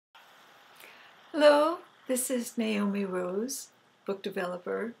Hello, this is Naomi Rose, book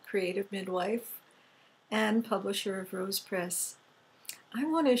developer, creative midwife, and publisher of Rose Press. I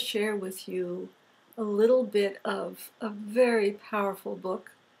want to share with you a little bit of a very powerful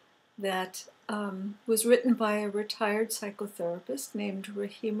book that was written by a retired psychotherapist named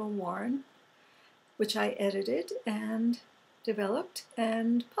Rahima Warren, which I edited and developed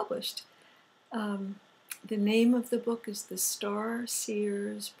and published. The name of the book is The Star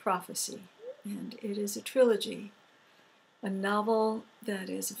Seer's Prophecy, and it is a trilogy, a novel that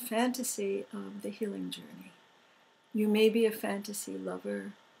is a fantasy of the healing journey. You may be a fantasy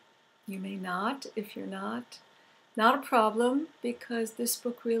lover. You may not. If you're not a problem, because this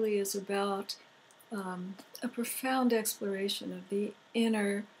book really is about a profound exploration of the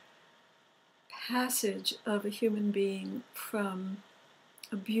inner passage of a human being from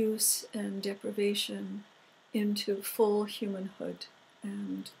abuse and deprivation into full humanhood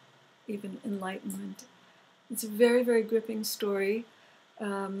and even enlightenment. It's a very, very gripping story.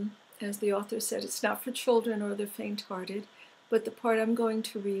 As the author said, it's not for children or the faint-hearted, but the part I'm going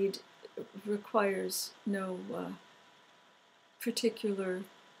to read requires no particular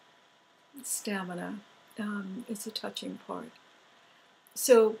stamina. It's a touching part.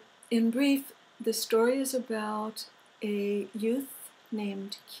 So, in brief, the story is about a youth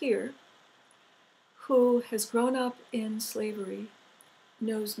named Keir who has grown up in slavery,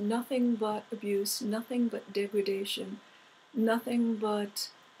 knows nothing but abuse, nothing but degradation, nothing but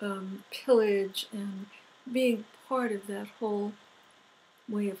pillage and being part of that whole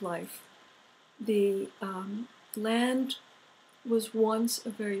way of life. The land was once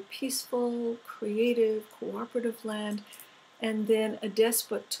a very peaceful, creative, cooperative land, and then a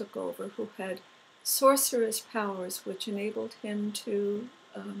despot took over who had sorcerous powers which enabled him to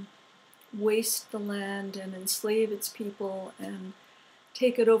waste the land and enslave its people and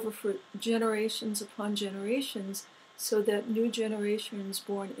take it over for generations upon generations, so that new generations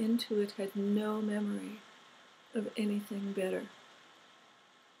born into it had no memory of anything better.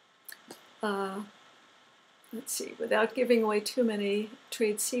 Let's see, without giving away too many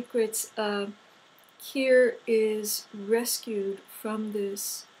trade secrets, Keir is rescued from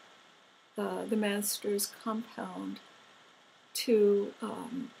this, the master's compound, to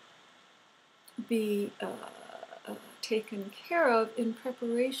be taken care of in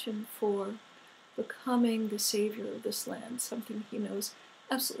preparation for becoming the savior of this land, something he knows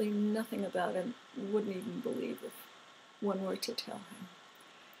absolutely nothing about and wouldn't even believe if one were to tell him.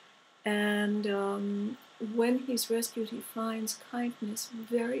 And when he's rescued, he finds kindness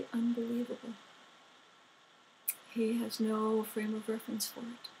very unbelievable. He has no frame of reference for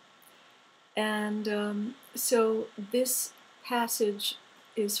it. And so this passage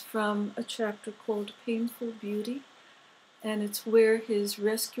is from a chapter called Painful Beauty, and it's where his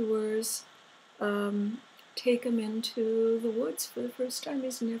rescuers take him into the woods for the first time.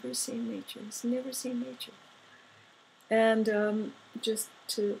 He's never seen nature. And just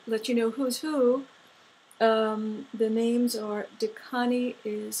to let you know who's who, the names are: Dakani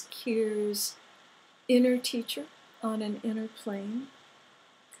is Keir's inner teacher on an inner plane.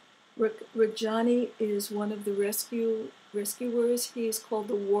 Rajani is one of the rescuers. He's called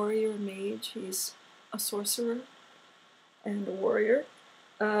the warrior mage. He's a sorcerer and a warrior.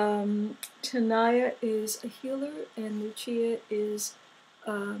 Tanaya is a healer, and Lucia is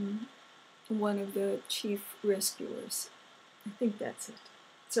one of the chief rescuers. I think that's it.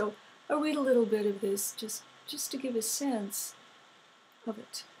 So I'll read a little bit of this just to give a sense of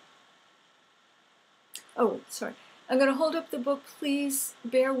it. Oh, sorry. I'm going to hold up the book. Please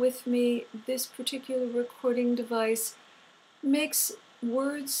bear with me. This particular recording device makes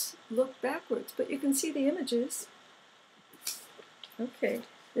words look backwards, but you can see the images. Okay,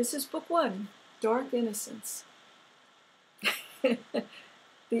 this is book 1, Dark Innocence. The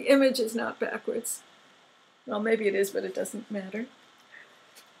image is not backwards. Well, maybe it is, but it doesn't matter.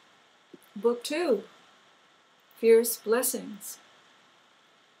 Book 2, Fierce Blessings.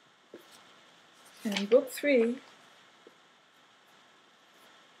 And book 3,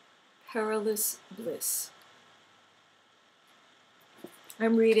 Perilous Bliss.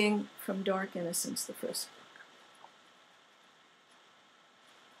 I'm reading from Dark Innocence, the first book.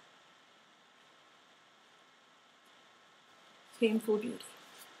 Painful Beauty.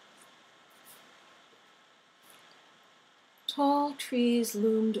 Tall trees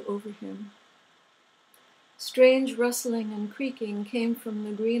loomed over him. Strange rustling and creaking came from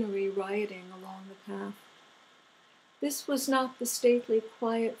the greenery rioting along the path. This was not the stately,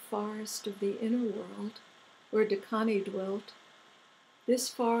 quiet forest of the inner world, where Dakani dwelt. This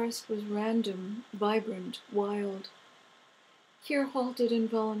forest was random, vibrant, wild. Keir halted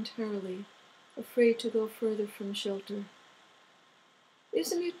involuntarily, afraid to go further from shelter.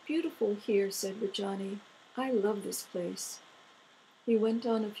 "Isn't it beautiful here?" said Rajani. "I love this place." He went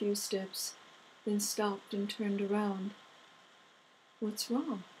on a few steps, then stopped and turned around. "What's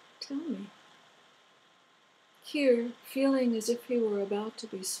wrong? Tell me." Kir, feeling as if he were about to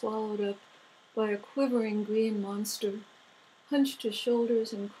be swallowed up by a quivering green monster, hunched his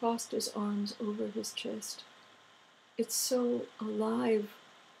shoulders and crossed his arms over his chest. "It's so alive,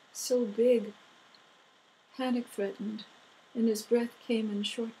 so big." Panic threatened, and his breath came in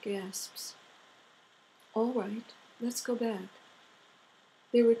short gasps. "All right, let's go back."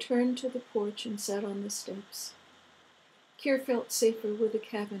 They returned to the porch and sat on the steps. Kir felt safer with the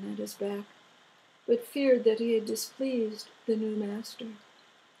cabin at his back, but feared that he had displeased the new master.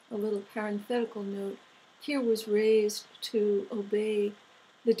 A little parenthetical note: Kir was raised to obey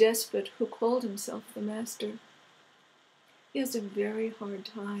the despot who called himself the master. He has a very hard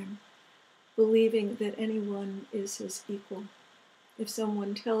time believing that anyone is his equal. If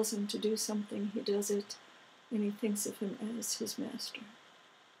someone tells him to do something, he does it, and he thinks of him as his master.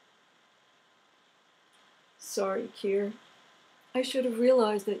 "Sorry, Kir. I should have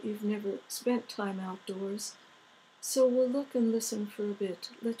realized that you've never spent time outdoors, so we'll look and listen for a bit,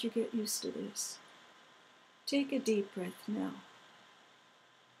 let you get used to this. Take a deep breath now.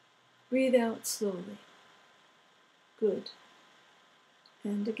 Breathe out slowly. Good.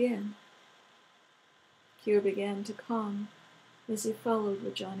 And again." Kir began to calm as he followed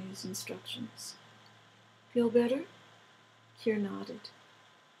Rajani's instructions. "Feel better?" Kir nodded.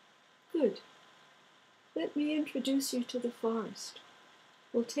 "Good. Let me introduce you to the forest.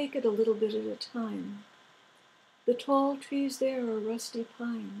 We'll take it a little bit at a time. The tall trees there are rusty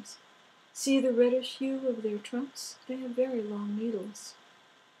pines. See the reddish hue of their trunks? They have very long needles."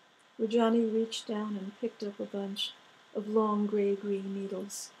 Rajani reached down and picked up a bunch of long gray-green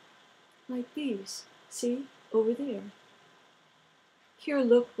needles. "Like these. See? Over there." Kir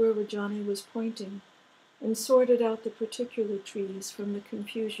looked where Rajani was pointing and sorted out the particular trees from the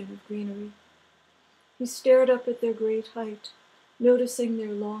confusion of greenery. He stared up at their great height, noticing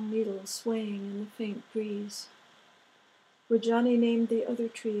their long needles swaying in the faint breeze. Rajani named the other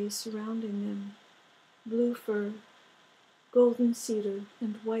trees surrounding them: blue fir, golden cedar,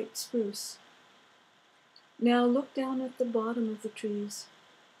 and white spruce. "Now look down at the bottom of the trees.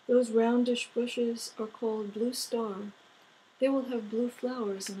 Those roundish bushes are called blue star. They will have blue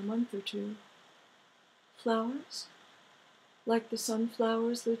flowers in a month or two." "Flowers? Like the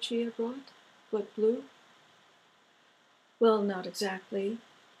sunflowers Lucia brought, but blue?" "Well, not exactly.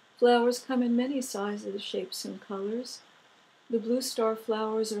 Flowers come in many sizes, shapes, and colors. The blue star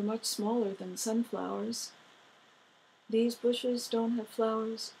flowers are much smaller than sunflowers." "These bushes don't have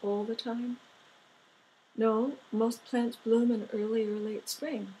flowers all the time?" "No, most plants bloom in early or late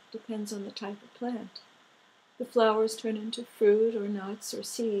spring, depends on the type of plant. The flowers turn into fruit or nuts or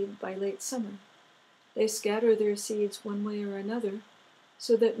seed by late summer. They scatter their seeds one way or another,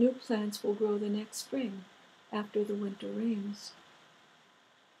 so that new plants will grow the next spring, after the winter rains."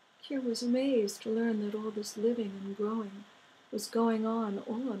 Kir was amazed to learn that all this living and growing was going on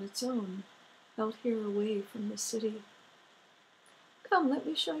all on its own, out here away from the city. "Come, let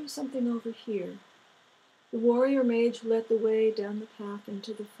me show you something over here." The warrior mage led the way down the path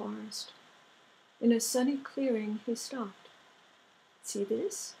into the forest. In a sunny clearing, he stopped. "See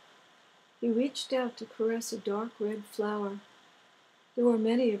this?" He reached out to caress a dark red flower. There were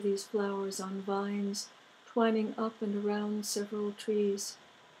many of these flowers on vines, twining up and around several trees.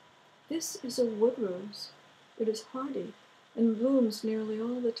 "This is a wood rose. It is hardy and blooms nearly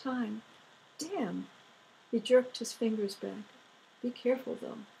all the time. Damn!" He jerked his fingers back. "Be careful,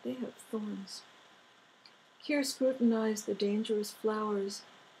 though. They have thorns." Kir scrutinized the dangerous flowers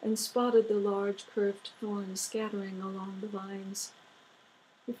and spotted the large curved thorns scattering along the vines.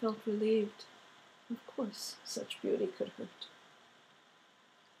 He felt relieved. Of course, such beauty could hurt.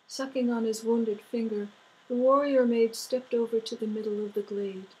 Sucking on his wounded finger, the warrior mage stepped over to the middle of the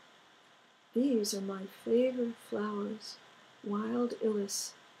glade. "These are my favorite flowers, wild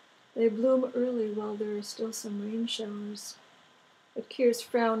ilis. They bloom early while there are still some rain showers." At Kir's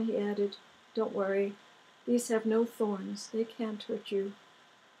frown, he added, "Don't worry. These have no thorns. They can't hurt you."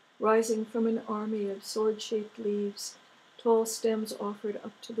 Rising from an army of sword-shaped leaves, tall stems offered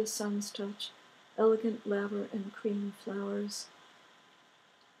up to the sun's touch elegant lavender and cream flowers.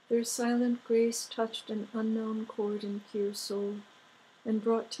 Their silent grace touched an unknown chord in Kir's soul and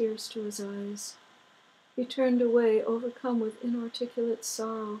brought tears to his eyes. He turned away, overcome with inarticulate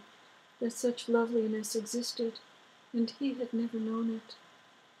sorrow that such loveliness existed, and he had never known it.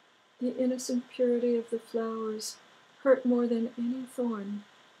 The innocent purity of the flowers hurt more than any thorn,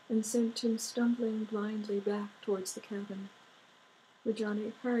 and sent him stumbling blindly back towards the cabin.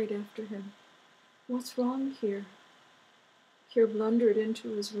 Rajani hurried after him. "What's wrong here?" Kyr blundered into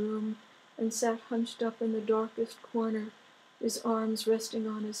his room and sat hunched up in the darkest corner, his arms resting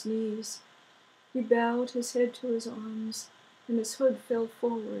on his knees. He bowed his head to his arms, and his hood fell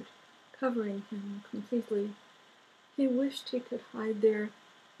forward, covering him completely. He wished he could hide there,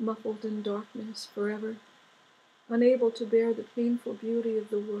 muffled in darkness, forever. Unable to bear the painful beauty of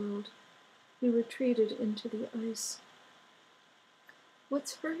the world, he retreated into the ice.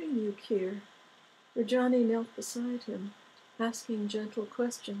 "What's hurting you, Kyr?" Rajani knelt beside him, asking gentle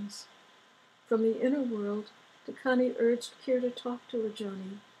questions. From the inner world, Dakani urged Kyr to talk to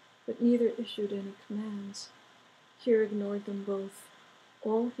Rajani, but neither issued any commands. Kyr ignored them both.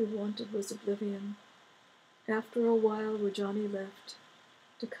 All he wanted was oblivion. After a while, Rajani left.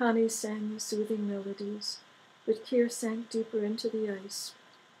 Dakani sang the soothing melodies, but Kyr sank deeper into the ice,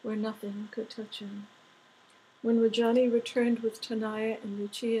 where nothing could touch him. When Rajani returned with Tanaya and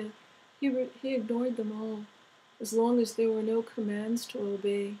Lucia, he ignored them all. As long as there were no commands to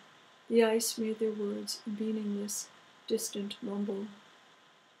obey, the ice made their words a meaningless, distant mumble.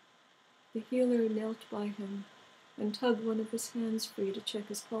 The healer knelt by him and tugged one of his hands free to check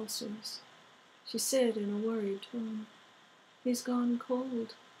his pulses. She said in a worried tone, "He's gone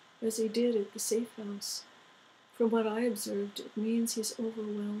cold, as he did at the safe house. From what I observed, it means he's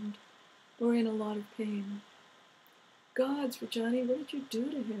overwhelmed or in a lot of pain." "Gods, Rajani, what did you do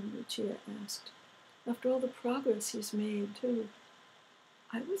to him?" Lucia asked. "After all the progress he's made, too."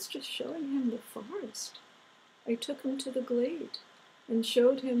 "I was just showing him the forest. I took him to the glade and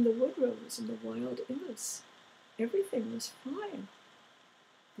showed him the woodrose and the wild iris. Everything was fine.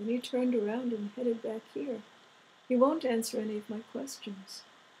 Then he turned around and headed back here. He won't answer any of my questions."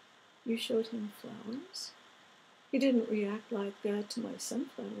 "You showed him flowers? He didn't react like that to my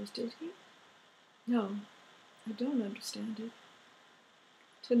sunflowers, did he?" "No, I don't understand it."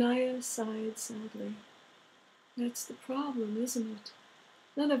 Tanaya sighed sadly. "That's the problem, isn't it?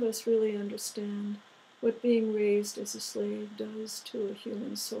 None of us really understand what being raised as a slave does to a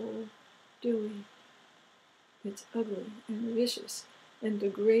human soul, do we?" "It's ugly and vicious and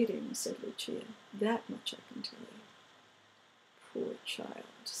degrading," said Lucia. "That much I can tell you." "Poor child,"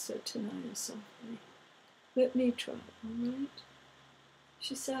 said Tanaya softly. "Let me try, all right?"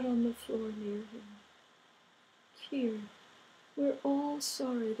 She sat on the floor near him. "Kyr, we're all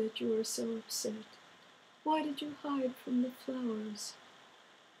sorry that you are so upset. Why did you hide from the flowers?"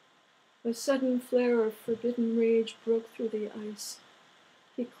 A sudden flare of forbidden rage broke through the ice.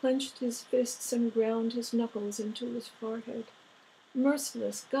 He clenched his fists and ground his knuckles into his forehead.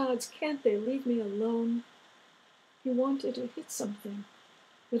 "Merciless gods, can't they leave me alone?" He wanted to hit something,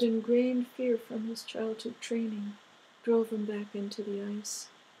 but ingrained fear from his childhood training drove him back into the ice.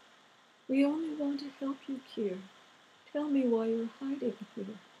 "We only want to help you, Kyr. Tell me why you're hiding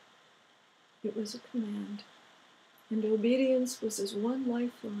here." It was a command, and obedience was his one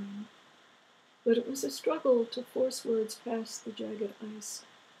lifeline. But it was a struggle to force words past the jagged ice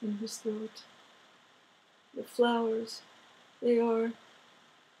in his throat. "The flowers, they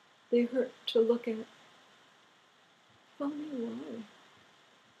hurt to look at." "Tell me why."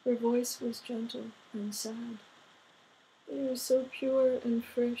 Her voice was gentle and sad. "They are so pure and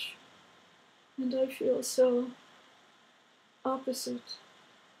fresh, and I feel so opposite,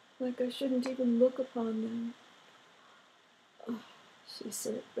 like I shouldn't even look upon them." "Oh," she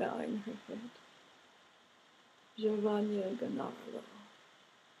said, bowing her head. "Giovanni Gennaro."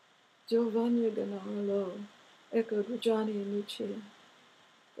 "Giovanni Gennaro," echoed Rajani and Lucia.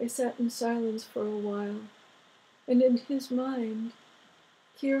 They sat in silence for a while, and in his mind,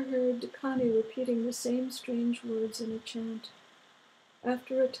 Kyr heard Dakani repeating the same strange words in a chant.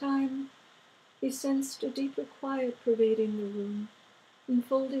 After a time, he sensed a deeper quiet pervading the room,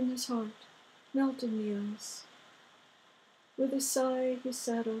 enfolding his heart, melting the ice. With a sigh, he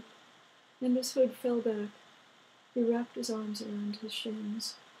sat up, and his hood fell back. He wrapped his arms around his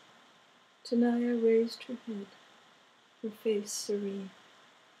shins. Tanaya raised her head, her face serene.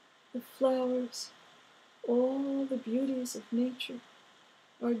 "The flowers, all the beauties of nature,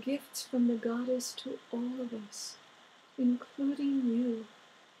 are gifts from the goddess to all of us, including you.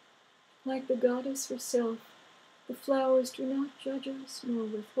 Like the goddess herself, the flowers do not judge us nor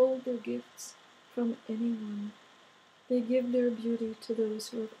withhold their gifts from anyone. They give their beauty to those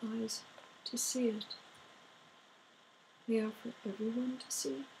who have eyes to see it." "They are for everyone to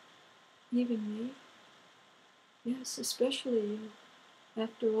see, even me?" "Yes, especially you,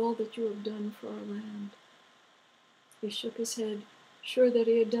 after all that you have done for our land." He shook his head, sure that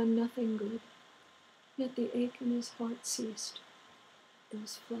he had done nothing good. Yet the ache in his heart ceased.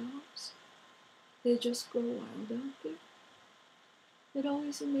 those flowers? They just grow wild out there? It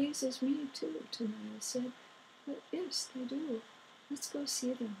always amazes me, too, Tanaya said. But yes, they do. Let's go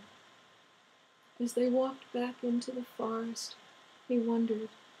see them. As they walked back into the forest, he wondered,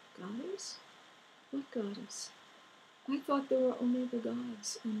 goddess? What goddess? I thought there were only the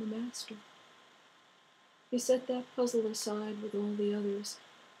gods and the master. He set that puzzle aside with all the others,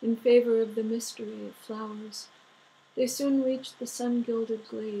 in favor of the mystery of flowers. They soon reached the sun-gilded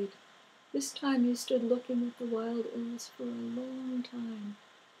glade. This time he stood looking at the wild earls for a long time,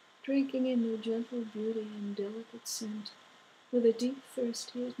 drinking in their gentle beauty and delicate scent, with a deep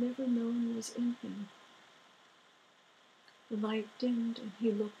thirst he had never known was in him. The light dimmed, and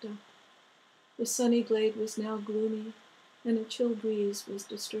he looked up. The sunny glade was now gloomy, and a chill breeze was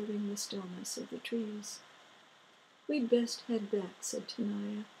disturbing the stillness of the trees. We'd best head back, said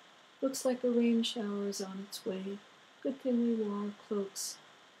Tanaya. Looks like a rain shower is on its way. Good thing we wore our cloaks.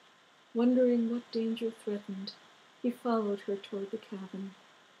 Wondering what danger threatened, he followed her toward the cabin.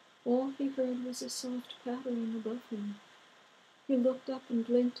 All he heard was a soft pattering above him. He looked up and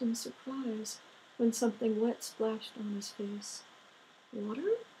blinked in surprise when something wet splashed on his face.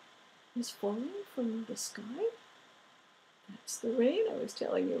 Water is falling from the sky? That's the rain I was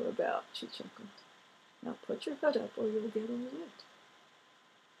telling you about, she chuckled. Now put your hood up or you'll get all wet.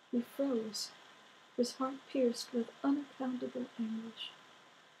 He froze, his heart pierced with unaccountable anguish.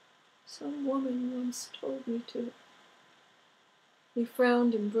 Some woman once told me to. He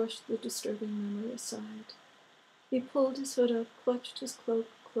frowned and brushed the disturbing memory aside. He pulled his hood up, clutched his cloak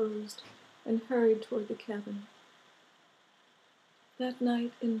closed, and hurried toward the cabin. That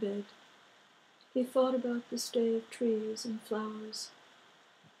night in bed, he thought about this day of trees and flowers.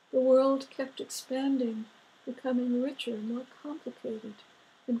 The world kept expanding, becoming richer, more complicated,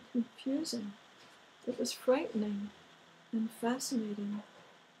 and confusing. It was frightening and fascinating.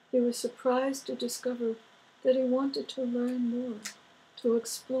 He was surprised to discover that he wanted to learn more, to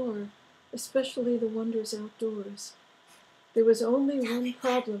explore, especially the wonders outdoors. There was only one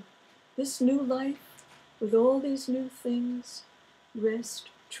problem. This new life, with all these new things, rest,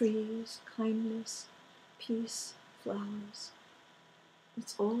 trees, kindness, peace, flowers.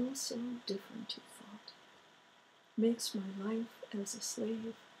 It's all so different, he thought. Makes my life as a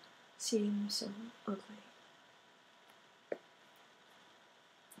slave seem so ugly.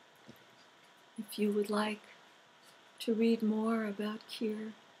 If you would like to read more about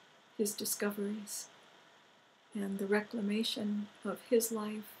Kir, his discoveries, and the reclamation of his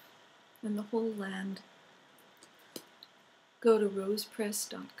life and the whole land, go to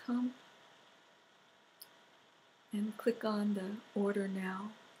rosepress.com and click on the Order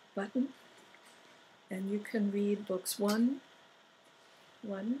Now button, and you can read books one.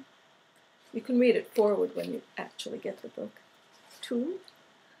 You can read it forward when you actually get the book. 2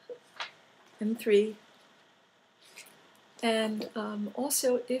 and 3. And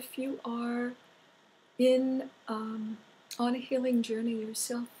also, if you are on a healing journey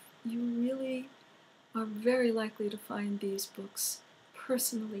yourself, you really are very likely to find these books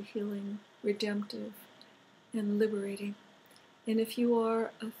personally healing, redemptive, and liberating. And if you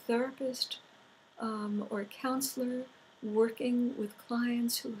are a therapist or a counselor working with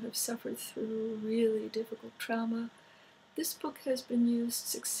clients who have suffered through really difficult trauma, this book has been used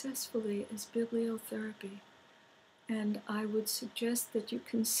successfully as bibliotherapy. And I would suggest that you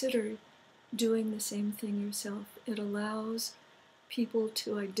consider doing the same thing yourself. It allows people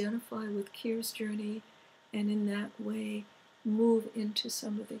to identify with Kir's journey and in that way move into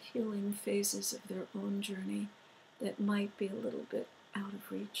some of the healing phases of their own journey that might be a little bit out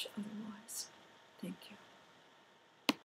of reach otherwise. Thank you.